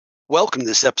Welcome to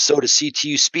this episode of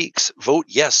CTU Speaks. Vote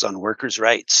yes on workers'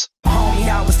 rights. Homie,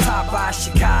 I was taught by a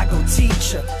Chicago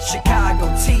teacher, Chicago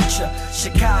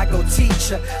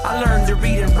teacher. I learned to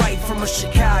read and write from a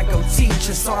Chicago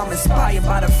teacher, so I'm inspired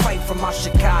by the fight from our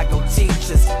Chicago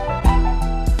teachers.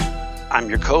 I'm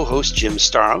your co-host, Jim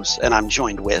Staros, and I'm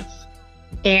joined with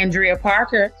Andrea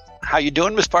Parker. How you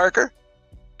doing, Miss Parker?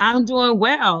 I'm doing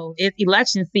well. It's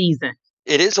election season.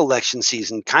 It is election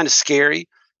season. Kind of scary,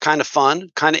 kind of fun,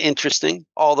 kind of interesting,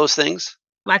 all those things.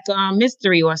 Like a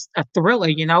mystery or a thriller,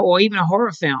 or even a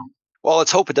horror film. Well,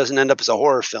 let's hope it doesn't end up as a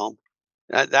horror film.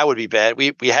 That would be bad.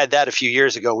 We had that a few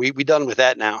years ago. We done with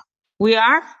that now. We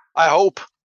are? I hope.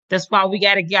 That's why we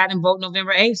got to get out and vote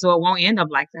November 8th so it won't end up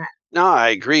like that. No, I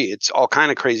agree. It's all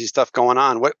kind of crazy stuff going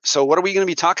on. So what are we going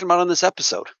to be talking about on this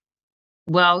episode?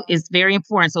 Well, it's very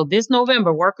important. So this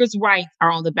November, workers' rights are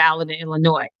on the ballot in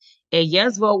Illinois. A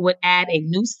yes vote would add a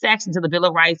new section to the Bill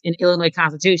of Rights in Illinois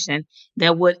Constitution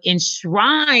that would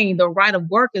enshrine the right of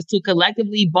workers to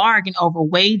collectively bargain over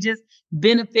wages,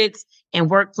 benefits, and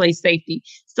workplace safety.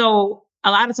 So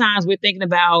a lot of times we're thinking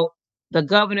about the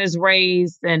governor's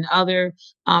race and other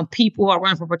people who are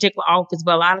running for a particular office,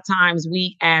 but a lot of times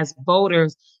we as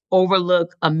voters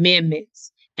overlook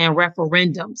amendments and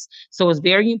referendums. So it's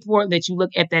very important that you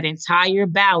look at that entire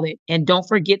ballot and don't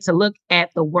forget to look at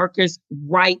the Workers'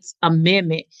 Rights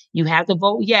Amendment. You have to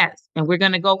vote yes. And we're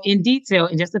going to go in detail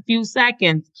in just a few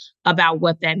seconds about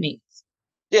what that means.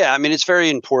 Yeah, I mean, it's very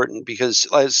important because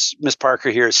as Ms. Parker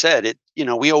here said,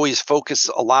 we always focus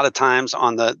a lot of times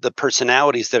on the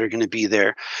personalities that are going to be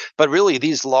there. But really,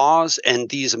 these laws and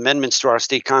these amendments to our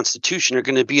state constitution are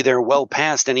going to be there well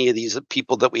past any of these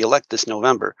people that we elect this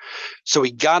November. So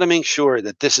we got to make sure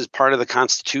that this is part of the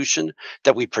Constitution,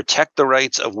 that we protect the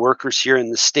rights of workers here in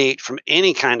the state from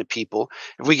any kind of people.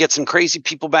 If we get some crazy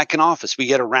people back in office, we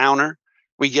get a Rauner.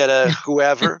 We get a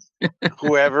whoever,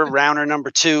 Rauner number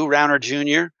 2, Rauner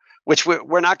Jr., which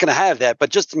we're not going to have that.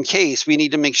 But just in case, we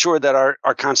need to make sure that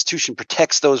our Constitution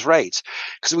protects those rights,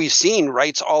 because we've seen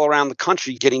rights all around the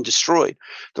country getting destroyed.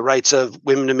 The rights of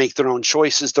women to make their own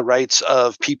choices, the rights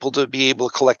of people to be able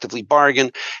to collectively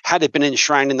bargain. Had it been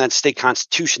enshrined in that state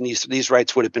constitution, these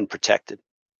rights would have been protected.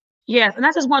 Yes. And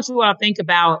I just want you all to think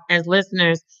about, as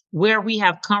listeners, where we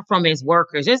have come from as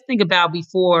workers. Just think about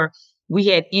before we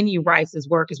had any rights as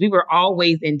workers. We were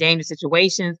always in dangerous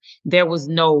situations. There was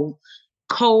no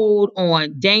code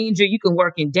on danger. You can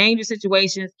work in dangerous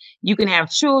situations. You can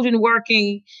have children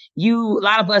working. A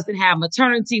lot of us didn't have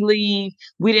maternity leave.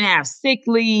 We didn't have sick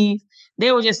leave.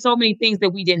 There were just so many things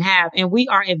that we didn't have. And we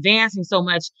are advancing so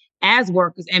much as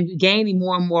workers and gaining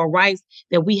more and more rights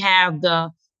that we have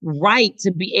the right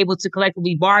to be able to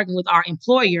collectively bargain with our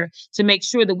employer to make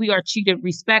sure that we are treated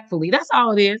respectfully. That's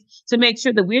all it is, to make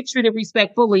sure that we're treated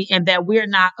respectfully and that we're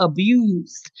not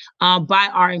abused by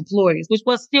our employers, which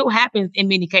what still happens in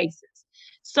many cases.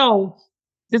 So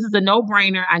this is a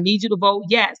no-brainer. I need you to vote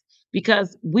yes,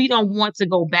 because we don't want to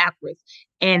go backwards.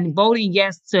 And voting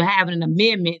yes to having an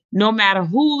amendment, no matter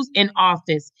who's in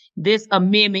office, this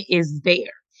amendment is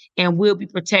there and will be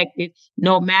protected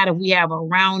no matter we have a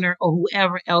Rauner or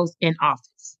whoever else in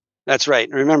office. That's right.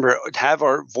 And remember, have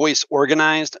our voice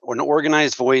organized. An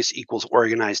organized voice equals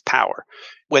organized power.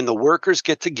 When the workers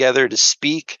get together to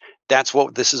speak, that's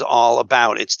what this is all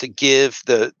about. It's to give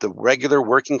the regular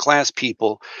working class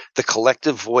people the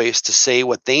collective voice to say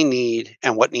what they need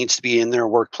and what needs to be in their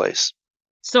workplace.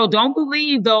 So don't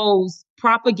believe those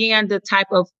propaganda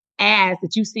type of ads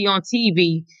that you see on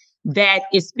TV that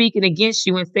is speaking against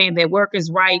you and saying that workers'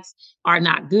 rights are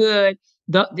not good.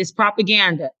 This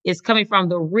propaganda is coming from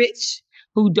the rich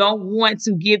who don't want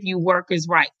to give you workers'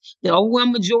 rights. The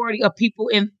overwhelming majority of people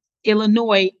in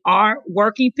Illinois are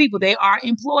working people. They are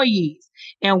employees.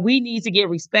 And we need to get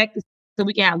respected so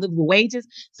we can have livable wages,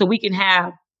 so we can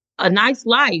have a nice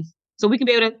life, so we can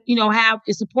be able to, have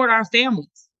and support our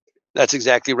families. That's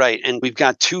exactly right. And we've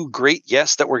got 2 great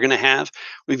guests that we're going to have.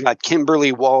 We've got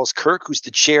Kimberly Walls-Kirk, who's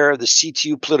the chair of the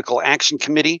CTU Political Action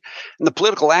Committee. And the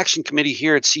Political Action Committee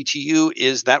here at CTU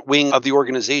is that wing of the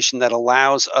organization that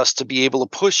allows us to be able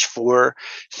to push for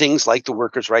things like the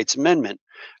Workers' Rights Amendment.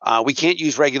 We can't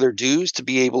use regular dues to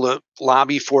be able to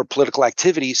lobby for political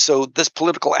activity. So this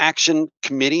Political Action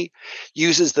Committee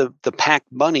uses the PAC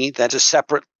money. That's a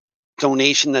separate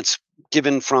donation that's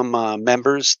given from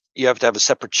members. You have to have a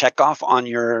separate checkoff on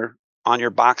your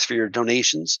box for your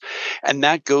donations. And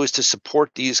that goes to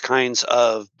support these kinds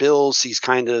of bills, these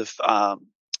kind of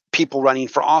people running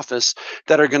for office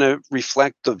that are going to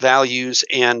reflect the values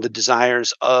and the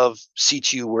desires of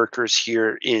CTU workers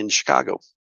here in Chicago.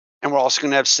 And we're also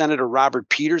going to have Senator Robert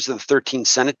Peters of the 13th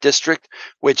Senate District,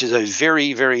 which is a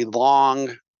very, very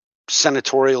long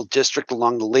senatorial district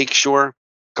along the lakeshore,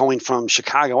 going from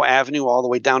Chicago Avenue all the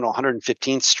way down to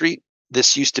 115th Street.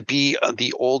 This used to be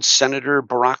the old Senator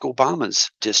Barack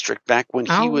Obama's district back when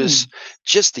he was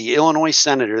just the Illinois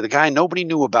senator, the guy nobody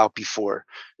knew about before.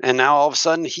 And now all of a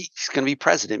sudden he's going to be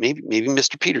president. Maybe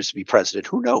Mr. Peters will be president.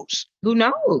 Who knows? Who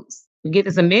knows? We get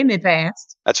this amendment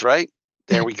passed. That's right.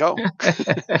 There we go.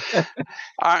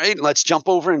 All right, let's jump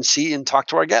over and see and talk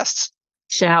to our guests.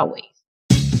 Shall we?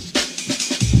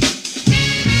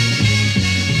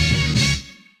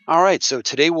 All right, so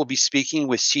today we'll be speaking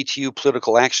with CTU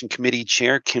Political Action Committee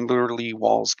Chair Kimberly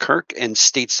Walls-Kirk and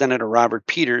State Senator Robert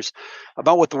Peters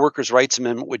about what the Workers' Rights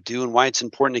Amendment would do and why it's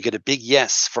important to get a big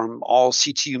yes from all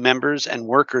CTU members and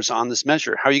workers on this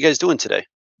measure. How are you guys doing today?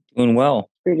 Doing well.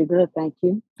 Pretty good, thank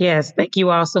you. Yes, thank you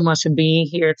all so much for being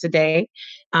here today.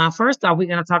 First off, we're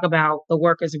going to talk about the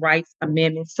Workers' Rights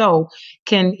Amendment. So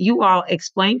can you all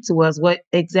explain to us what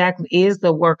exactly is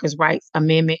the Workers' Rights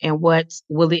Amendment and what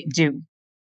will it do?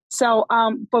 So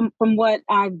from what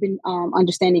I've been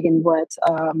understanding and what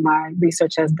my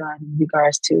research has done in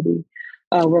regards to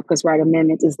the Workers' Rights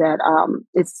Amendment is that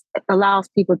it allows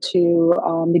people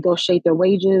to negotiate their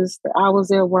wages, the hours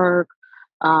they work,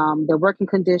 their working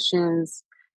conditions,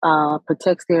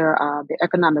 protects their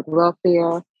economic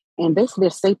welfare, and basically their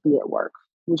safety at work.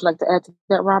 Would you like to add to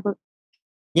that, Robert?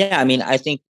 Yeah, I mean, I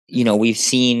think, we've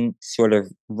seen sort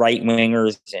of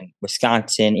right-wingers in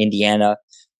Wisconsin, Indiana.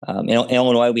 In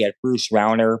Illinois, we had Bruce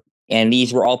Rauner, and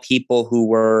these were all people who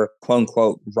were, quote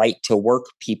unquote, right-to-work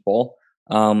people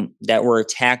that were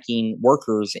attacking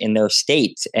workers in their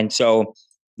states. And so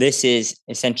this is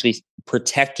essentially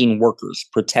protecting workers,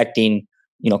 protecting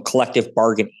collective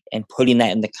bargaining and putting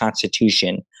that in the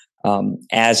Constitution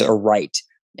as a right.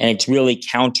 And it's really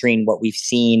countering what we've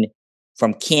seen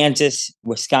from Kansas,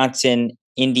 Wisconsin,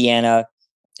 Indiana,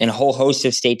 and a whole host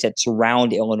of states that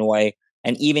surround Illinois.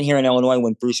 And even here in Illinois,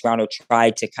 when Bruce Rauner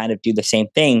tried to kind of do the same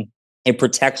thing, it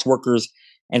protects workers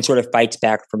and sort of fights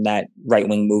back from that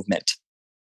right-wing movement.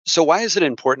 So why is it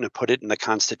important to put it in the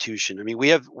Constitution? I mean,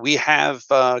 we have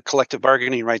collective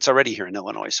bargaining rights already here in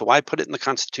Illinois. So why put it in the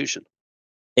Constitution?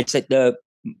 It's like the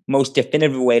most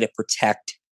definitive way to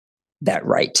protect that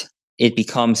right. It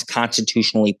becomes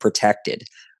constitutionally protected.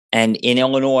 And in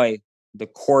Illinois, the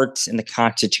courts and the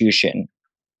Constitution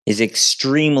is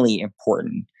extremely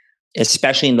important,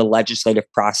 especially in the legislative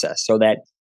process, so that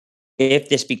if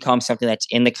this becomes something that's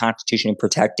in the Constitution and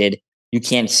protected, you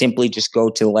can't simply just go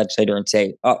to the legislator and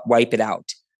say, oh, wipe it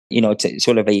out. It's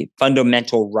sort of a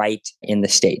fundamental right in the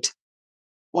state.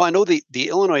 Well, I know the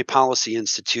Illinois Policy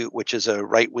Institute, which is a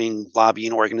right-wing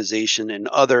lobbying organization, and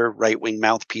other right-wing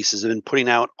mouthpieces have been putting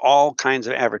out all kinds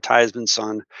of advertisements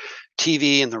on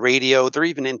TV and the radio. They're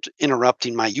even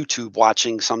interrupting my YouTube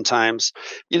watching sometimes,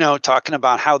 talking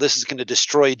about how this is going to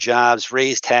destroy jobs,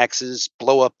 raise taxes,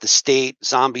 blow up the state,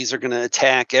 zombies are going to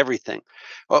attack everything.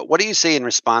 What do you say in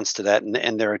response to that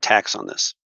and their attacks on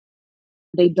this?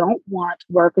 They don't want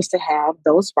workers to have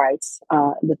those rights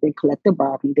within collective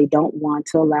bargaining. They don't want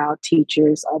to allow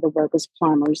teachers, other workers,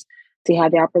 plumbers to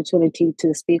have the opportunity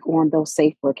to speak on those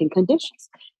safe working conditions.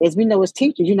 As we know as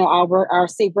teachers, our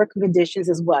safe working conditions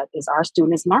is what? Is our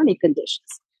students' learning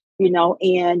conditions.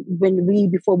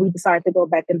 And before we decided to go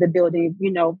back in the building,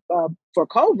 for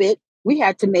COVID, we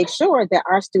had to make sure that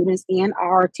our students and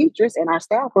our teachers and our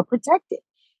staff were protected.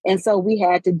 And so we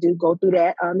had to go through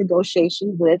that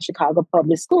negotiation with Chicago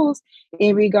Public Schools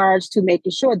in regards to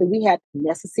making sure that we had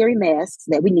necessary masks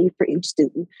that we need for each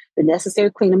student, the necessary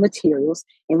cleaning materials,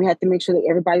 and we had to make sure that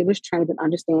everybody was trained and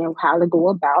understand how to go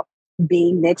about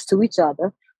being next to each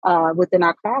other within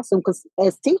our classroom. Because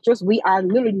as teachers, we are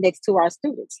literally next to our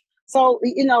students. So,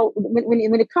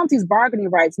 when it comes to these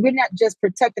bargaining rights, we're not just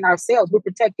protecting ourselves, we're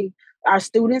protecting our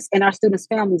students and our students'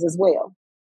 families as well.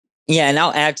 Yeah, and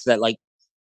I'll add to that,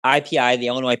 IPI, the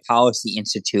Illinois Policy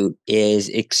Institute,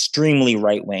 is extremely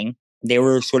right-wing. They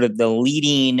were sort of the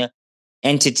leading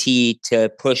entity to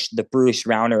push the Bruce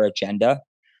Rauner agenda.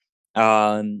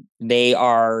 They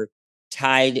are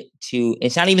tied to,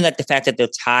 it's not even that the fact that they're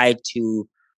tied to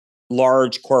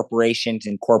large corporations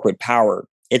and corporate power.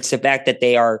 It's the fact that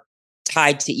they are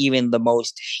tied to even the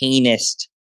most heinous,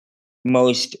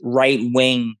 most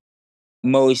right-wing,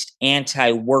 most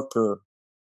anti-worker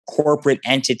corporate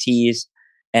entities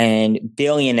and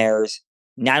billionaires,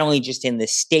 not only just in the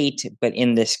state, but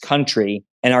in this country,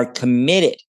 and are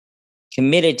committed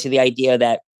to the idea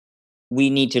that we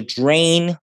need to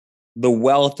drain the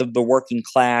wealth of the working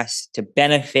class to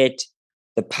benefit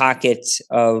the pockets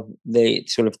of the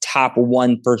sort of top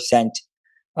 1%,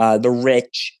 the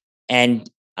rich. And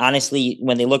honestly,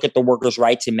 when they look at the Workers'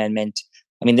 Rights Amendment,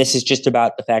 I mean, this is just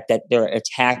about the fact that they're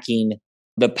attacking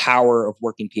the power of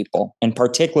working people, and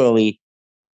particularly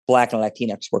Black and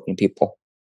Latinx working people.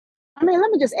 I mean,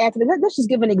 let me just add to that. Let's just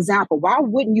give an example. Why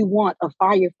wouldn't you want a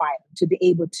firefighter to be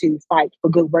able to fight for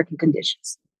good working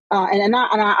conditions?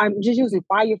 I'm just using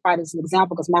firefighter as an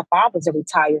example because my father's a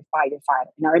retired firefighter,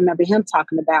 and I remember him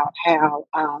talking about how,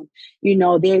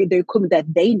 the equipment that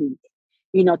they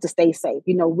needed, to stay safe.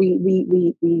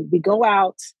 We go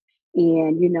out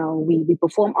and we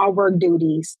perform our work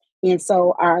duties, and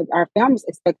so our families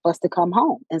expect us to come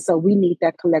home, and so we need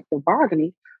that collective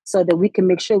bargaining so that we can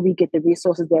make sure we get the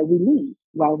resources that we need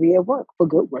while we're at work for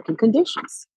good working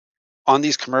conditions. On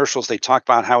these commercials, they talk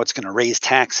about how it's going to raise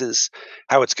taxes,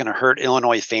 how it's going to hurt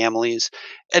Illinois families.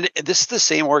 And this is the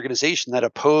same organization that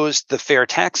opposed the Fair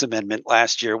Tax Amendment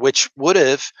last year, which would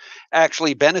have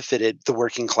actually benefited the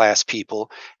working class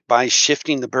people by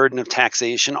shifting the burden of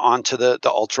taxation onto the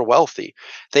ultra wealthy.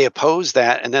 They oppose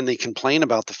that, and then they complain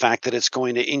about the fact that it's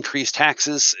going to increase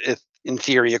taxes, in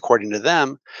theory, according to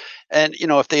them. And,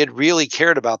 if they had really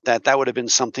cared about that, that would have been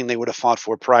something they would have fought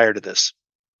for prior to this.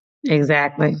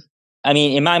 Exactly. I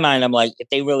mean, in my mind, I'm like, if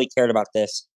they really cared about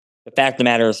this, the fact of the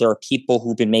matter is there are people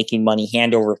who've been making money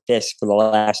hand over fist for the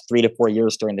last 3 to 4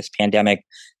 years during this pandemic,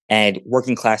 and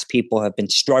working class people have been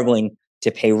struggling to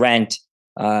pay rent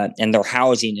and their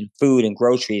housing and food and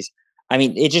groceries. I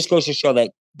mean, it just goes to show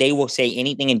that they will say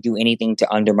anything and do anything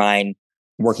to undermine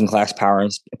working class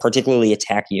powers, particularly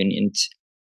attack unions.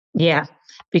 Yeah,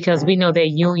 because we know that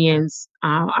unions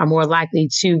are more likely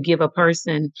to give a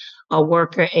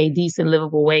worker, a decent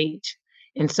livable wage.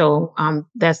 And so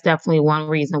that's definitely one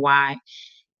reason why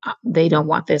they don't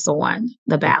want this on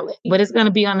the ballot. But it's going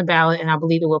to be on the ballot, and I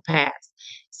believe it will pass.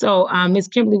 So, Ms.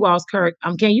 Kimberly Walls-Kirk,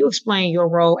 can you explain your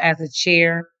role as the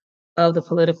chair of the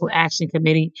Political Action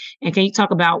Committee? And can you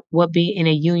talk about what being in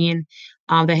a union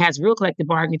that has real collective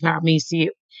bargaining power means to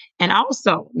you? And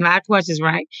also, my questions,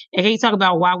 right? And can you talk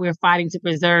about why we're fighting to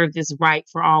preserve this right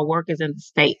for all workers in the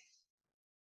state?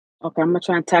 Okay, I'm going to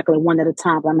try and tackle it one at a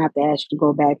time, but I'm going to have to ask you to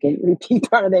go back and repeat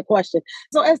part of that question.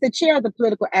 So as the chair of the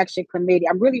Political Action Committee,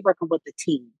 I'm really working with the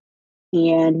team.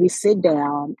 And we sit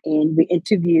down and we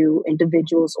interview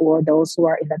individuals or those who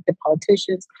are elected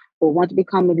politicians or want to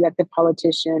become an elected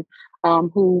politician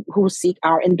who seek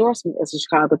our endorsement as a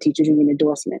Chicago Teachers Union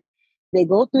endorsement. They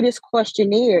go through this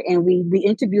questionnaire and we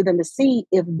interview them to see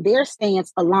if their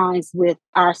stance aligns with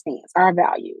our stance, our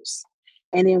values.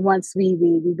 And then once we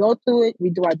go through it, we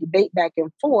do our debate back and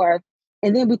forth,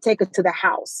 and then we take it to the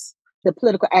House, the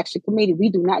Political Action Committee. We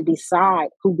do not decide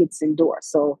who gets endorsed.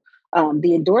 So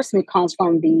the endorsement comes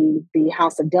from the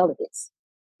House of Delegates.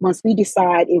 Once we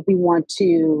decide if we want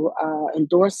to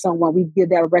endorse someone, we give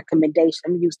that recommendation.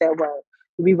 Let me use that word.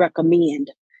 We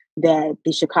recommend that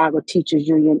the Chicago Teachers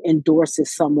Union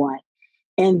endorses someone.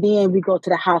 And then we go to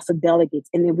the House of Delegates,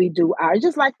 and then we do our,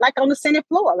 just like on the Senate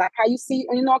floor, like how you see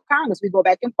in our Congress, we go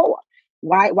back and forth.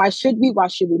 Why should we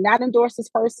not endorse this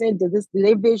person? Do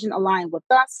their vision align with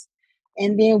us?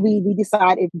 And then we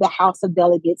decide if the House of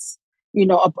Delegates,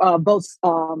 votes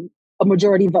a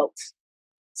majority votes.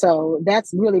 So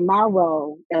that's really my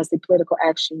role as the Political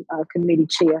Action Committee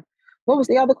chair. What was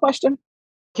the other question?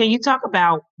 Can you talk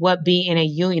about what being in a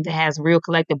union that has real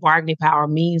collective bargaining power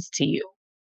means to you?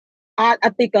 I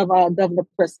think of Governor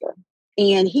Pritzker,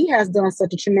 and he has done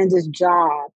such a tremendous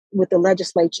job with the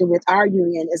legislature, with our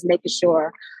union, is making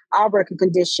sure our working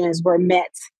conditions were met.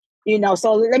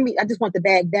 So I just want to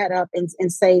bag that up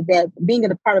and say that being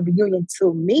a part of a union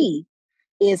to me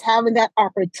is having that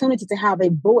opportunity to have a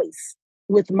voice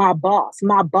with my boss.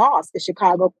 My boss is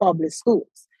Chicago Public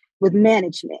Schools, with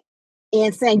management,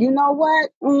 and saying, you know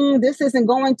what, this isn't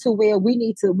going to where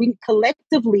we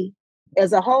collectively,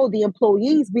 as a whole, the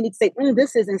employees, we need to say,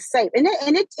 this isn't safe. And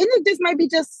it just might be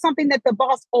just something that the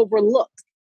boss overlooked,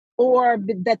 or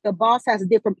that the boss has a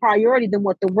different priority than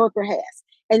what the worker has.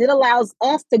 And it allows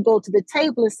us to go to the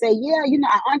table and say, yeah,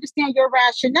 I understand your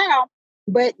rationale,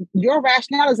 but your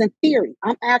rationale is in theory.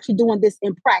 I'm actually doing this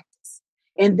in practice.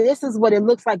 And this is what it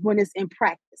looks like when it's in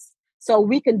practice. So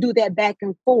we can do that back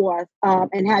and forth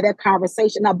and have that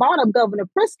conversation. I brought up Governor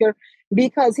Pritzker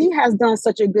because he has done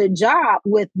such a good job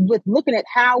with looking at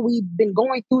how we've been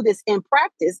going through this in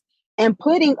practice and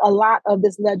putting a lot of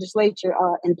this legislature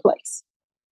in place.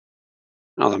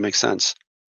 Oh, that makes sense.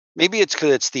 Maybe it's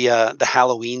because it's the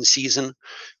Halloween season.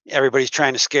 Everybody's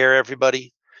trying to scare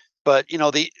everybody. But,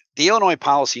 the Illinois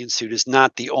Policy Institute is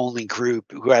not the only group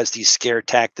who has these scare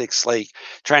tactics, like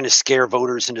trying to scare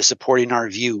voters into supporting our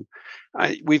view.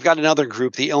 We've got another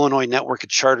group, the Illinois Network of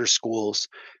Charter Schools,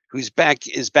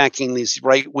 is backing these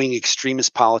right-wing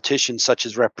extremist politicians such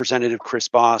as Representative Chris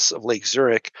Boss of Lake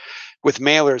Zurich with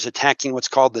mailers attacking what's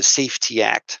called the Safety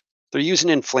Act. They're using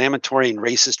inflammatory and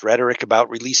racist rhetoric about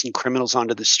releasing criminals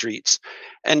onto the streets.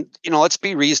 And, let's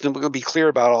be reasonable, be clear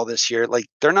about all this here. Like,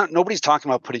 nobody's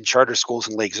talking about putting charter schools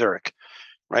in Lake Zurich,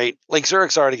 right? Lake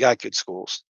Zurich's already got good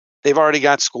schools. They've already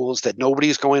got schools that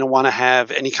nobody's going to want to have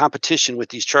any competition with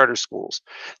these charter schools.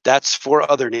 That's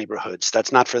for other neighborhoods.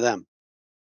 That's not for them.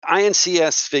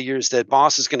 INCS figures that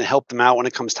Boss is going to help them out when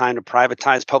it comes time to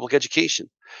privatize public education.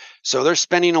 So they're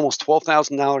spending almost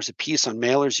 $12,000 a piece on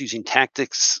mailers using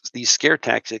these scare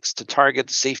tactics to target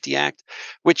the Safety Act,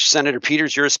 which Senator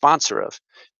Peters, you're a sponsor of.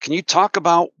 Can you talk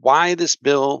about why this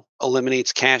bill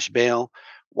eliminates cash bail,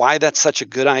 why that's such a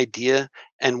good idea,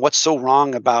 and what's so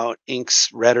wrong about Inc.'s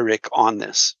rhetoric on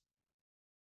this?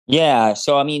 Yeah.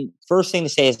 So, first thing to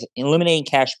say is eliminating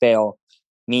cash bail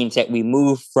means that we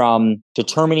move from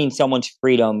determining someone's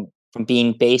freedom from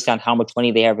being based on how much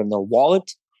money they have in their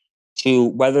wallet to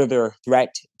whether they're a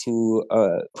threat to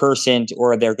a person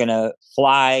or they're going to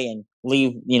fly and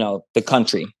leave, the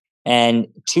country. And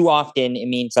too often it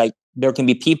means like there can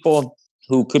be people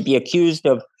who could be accused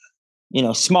of,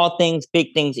 small things,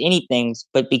 big things, any things,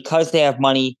 but because they have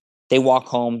money, they walk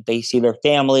home, they see their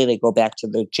family, they go back to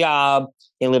their job,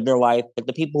 they live their life. But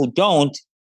the people who don't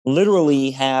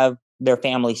literally have their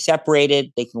family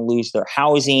separated, they can lose their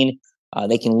housing,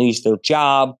 they can lose their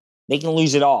job, they can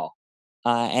lose it all.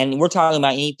 And we're talking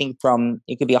about anything from,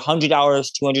 it could be $100,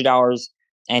 $200.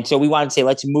 And so we wanted to say,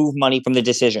 let's move money from the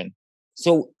decision.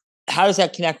 So how does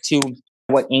that connect to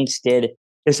what Inc. did?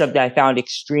 Is something I found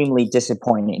extremely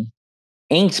disappointing.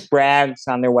 Inc. brags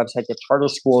on their website that charter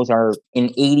schools are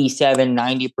in 87,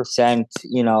 90%,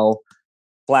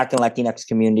 Black and Latinx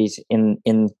communities in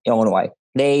Illinois.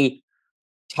 They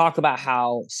talk about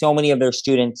how so many of their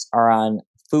students are on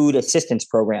food assistance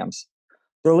programs.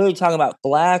 They're literally talking about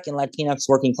Black and Latinx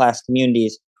working class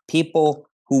communities, people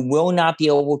who will not be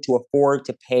able to afford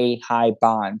to pay high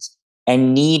bonds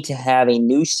and need to have a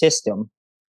new system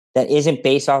that isn't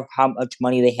based off how much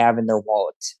money they have in their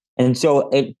wallets. And so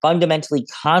it fundamentally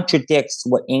contradicts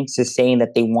what Inc. is saying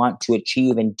that they want to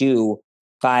achieve and do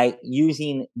by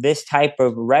using this type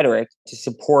of rhetoric to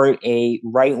support a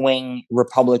right-wing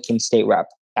Republican state rep.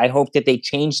 I hope that they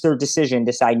change their decision,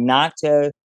 decide not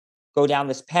to go down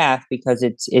this path because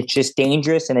it's just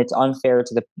dangerous and it's unfair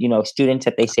to the students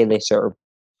that they say they serve.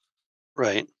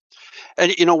 Right.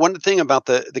 And one thing about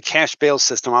the cash bail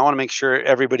system, I want to make sure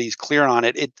everybody's clear on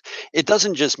it. It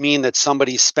doesn't just mean that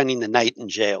somebody's spending the night in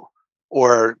jail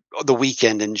or the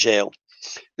weekend in jail.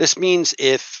 This means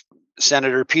if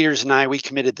Senator Peters and we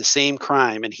committed the same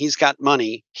crime and he's got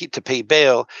money to pay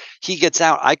bail, he gets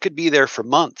out. I could be there for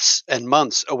months and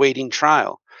months awaiting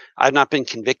trial. I've not been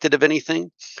convicted of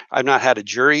anything. I've not had a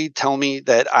jury tell me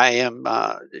that I am,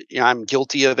 I'm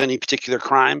guilty of any particular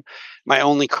crime. My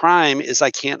only crime is I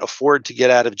can't afford to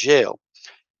get out of jail,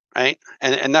 right?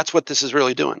 And that's what this is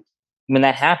really doing. When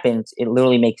that happens, it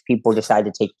literally makes people decide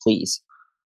to take pleas.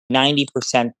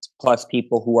 90% plus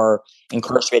people who are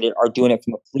incarcerated are doing it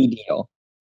from a plea deal.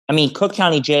 Cook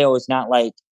County Jail is not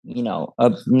like,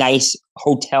 a nice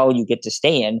hotel you get to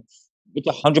stay in. It's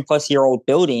a 100-plus-year-old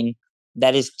building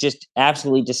that is just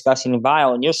absolutely disgusting and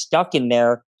vile. And you're stuck in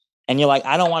there and you're like,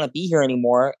 I don't want to be here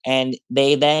anymore. And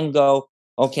they then go,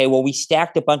 okay, well, we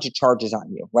stacked a bunch of charges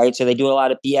on you, right? So they do a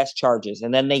lot of BS charges.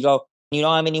 And then they go, you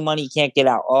don't have any money, you can't get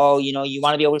out. Oh, you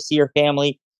want to be able to see your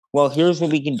family. Well, here's what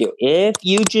we can do. If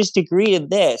you just agree to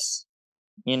this,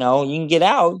 you can get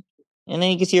out and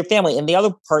then you can see your family. And the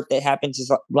other part that happens is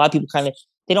a lot of people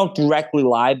they don't directly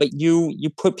lie, but you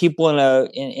put people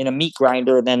in a meat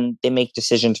grinder, then they make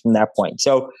decisions from that point.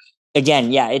 So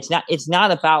again, yeah, it's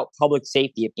not about public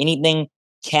safety. If anything,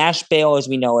 cash bail as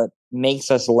we know it makes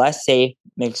us less safe,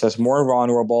 makes us more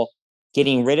vulnerable.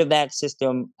 Getting rid of that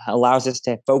system allows us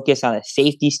to focus on a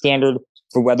safety standard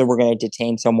for whether we're going to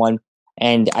detain someone.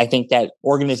 And I think that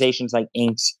organizations like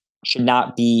Inc. should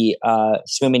not be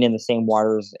swimming in the same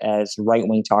waters as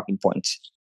right-wing talking points.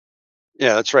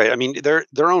 Yeah, that's right.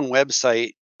 Their own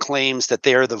website claims that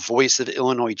they are the voice of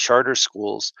Illinois charter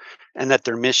schools and that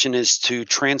their mission is to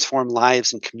transform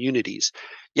lives and communities.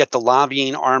 Yet the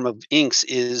lobbying arm of Inc.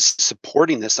 is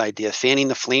supporting this idea, fanning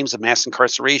the flames of mass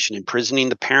incarceration, imprisoning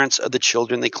the parents of the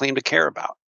children they claim to care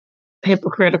about.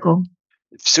 Hypocritical.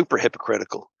 Super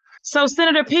hypocritical. So,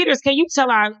 Senator Peters, can you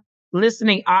tell our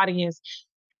listening audience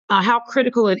how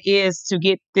critical it is to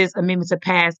get this amendment to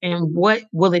pass and what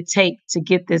will it take to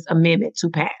get this amendment to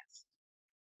pass?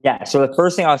 Yeah, so the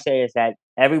first thing I'll say is that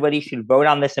everybody should vote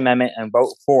on this amendment and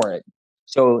vote for it.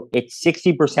 So it's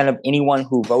 60% of anyone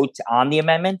who votes on the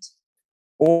amendment,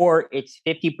 or it's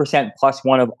 50% plus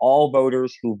one of all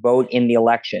voters who vote in the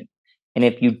election. And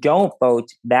if you don't vote,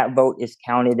 that vote is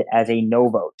counted as a no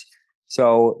vote.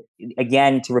 So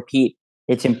again, to repeat,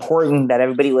 it's important that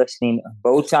everybody listening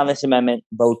votes on this amendment,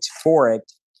 votes for it,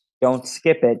 don't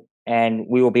skip it, and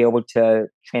we will be able to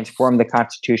transform the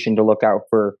Constitution to look out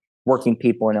for working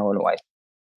people in Illinois.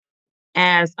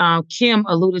 As Kim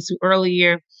alluded to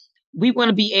earlier, we want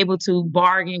to be able to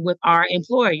bargain with our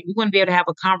employer. We want to be able to have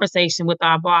a conversation with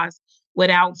our boss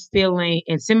without feeling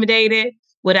intimidated,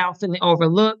 without feeling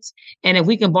overlooked. And if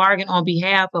we can bargain on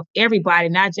behalf of everybody,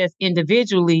 not just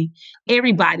individually,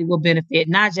 everybody will benefit,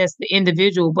 not just the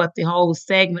individual, but the whole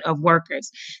segment of workers.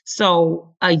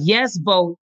 So a yes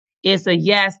vote is a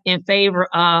yes in favor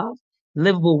of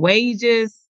livable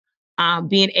wages,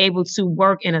 being able to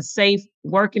work in a safe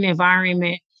working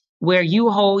environment where you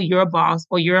hold your boss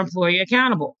or your employer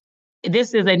accountable.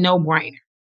 This is a no-brainer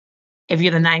if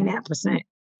you're the 99%.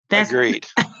 Agreed.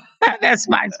 That's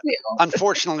my feel.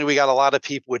 Unfortunately, we got a lot of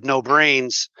people with no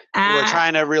brains who are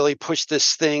trying to really push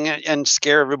this thing and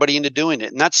scare everybody into doing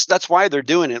it. And that's why they're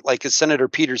doing it. Like as Senator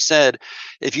Peters said,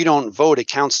 if you don't vote, it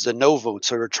counts as a no vote.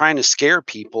 So they're trying to scare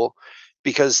people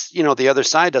because, the other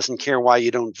side doesn't care why you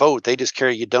don't vote. They just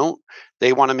care you don't.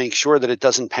 They want to make sure that it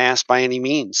doesn't pass by any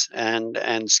means. And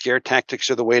scare tactics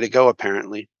are the way to go,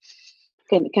 apparently.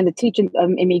 Can the teacher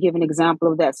me give an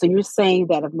example of that? So you're saying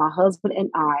that if my husband and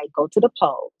I go to the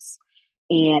polls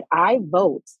and I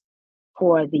vote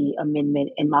for the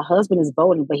amendment and my husband is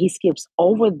voting, but he skips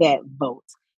over that vote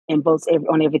and votes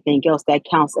on everything else, that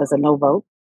counts as a no vote?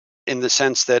 In the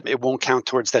sense that it won't count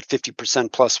towards that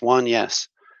 50% plus one, yes.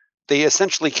 They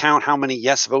essentially count how many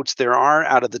yes votes there are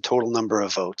out of the total number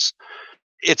of votes.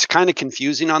 It's kind of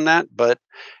confusing on that, but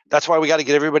that's why we got to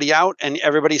get everybody out and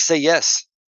everybody say yes.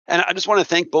 And I just want to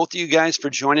thank both of you guys for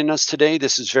joining us today.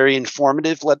 This is very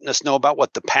informative, letting us know about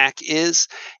what the PAC is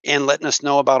and letting us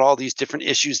know about all these different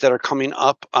issues that are coming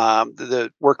up,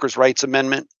 the Workers' Rights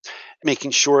Amendment,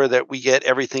 making sure that we get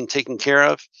everything taken care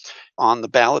of on the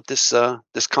ballot this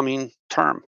coming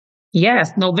term.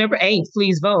 Yes, November 8th,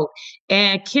 please vote.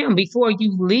 And Kim, before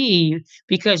you leave,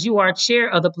 because you are chair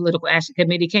of the Political Action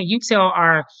Committee, can you tell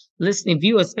our listening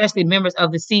viewers, especially members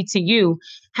of the CTU,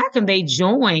 how can they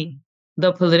join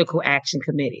the Political Action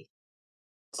Committee?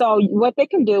 So what they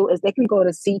can do is they can go to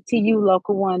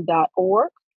ctulocal1.org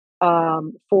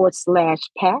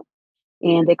 /PAC,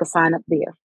 and they can sign up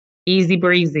there. Easy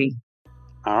breezy.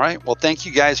 All right. Well, thank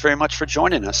you guys very much for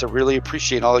joining us. I really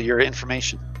appreciate all your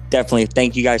information. Definitely.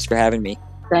 Thank you guys for having me.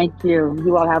 Thank you.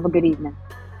 You all have a good evening.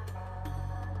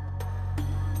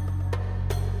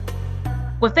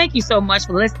 Well, thank you so much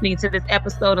for listening to this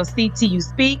episode of CTU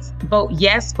Speaks. Vote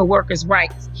yes for workers'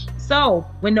 rights. So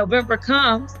when November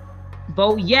comes,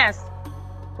 vote yes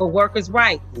for workers'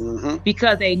 rights,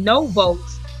 because a no vote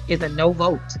is a no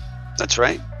vote. That's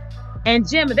right. And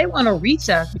Jim, if they want to reach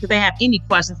us because they have any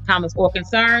questions, comments, or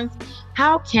concerns,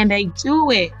 how can they do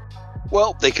it?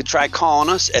 Well, they could try calling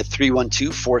us at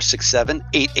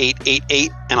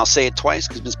 312-467-8888. And I'll say it twice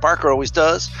because Ms. Parker always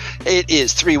does. It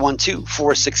is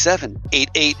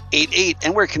 312-467-8888.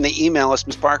 And where can they email us,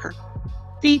 Ms. Parker?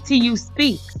 CTU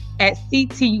Speaks at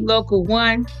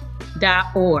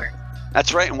ctulocal1.org.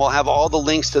 That's right. And we'll have all the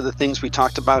links to the things we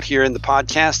talked about here in the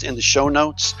podcast in the show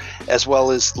notes, as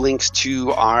well as links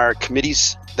to our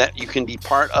committees that you can be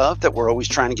part of, that we're always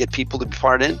trying to get people to be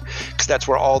part in, because that's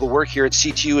where all the work here at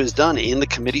CTU is done, in the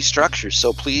committee structure.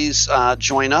 So please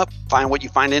join up, find what you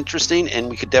find interesting, and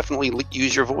we could definitely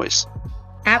use your voice.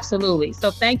 Absolutely. So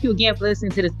thank you again for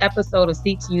listening to this episode of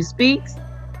CTU Speaks,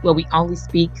 where we only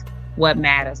speak what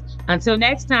matters. Until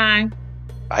next time.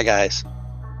 Bye, guys.